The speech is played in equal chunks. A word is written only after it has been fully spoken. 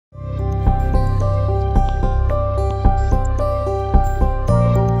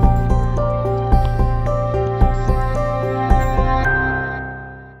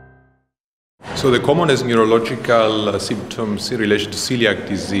So the commonest neurological symptoms in relation to celiac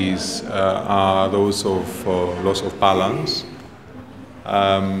disease are those of loss of balance,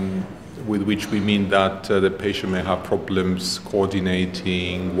 with which we mean that the patient may have problems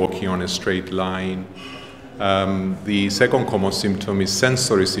coordinating, walking on a straight line. The second common symptom is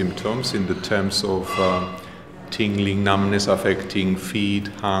sensory symptoms in the terms of tingling, numbness affecting feet,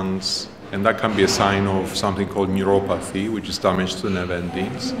 hands, and that can be a sign of something called neuropathy, which is damage to the nerve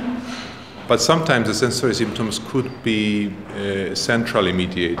endings. But sometimes the sensory symptoms could be centrally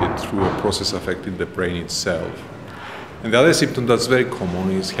mediated through a process affecting the brain itself. And the other symptom that's very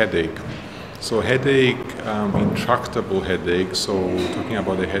common is headache. So headache, intractable headache, so talking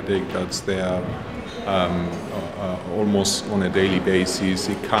about a headache that's there almost on a daily basis.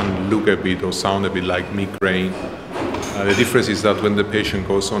 It can look a bit or sound a bit like migraine. The difference is that when the patient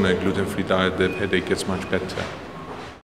goes on a gluten-free diet, the headache gets much better.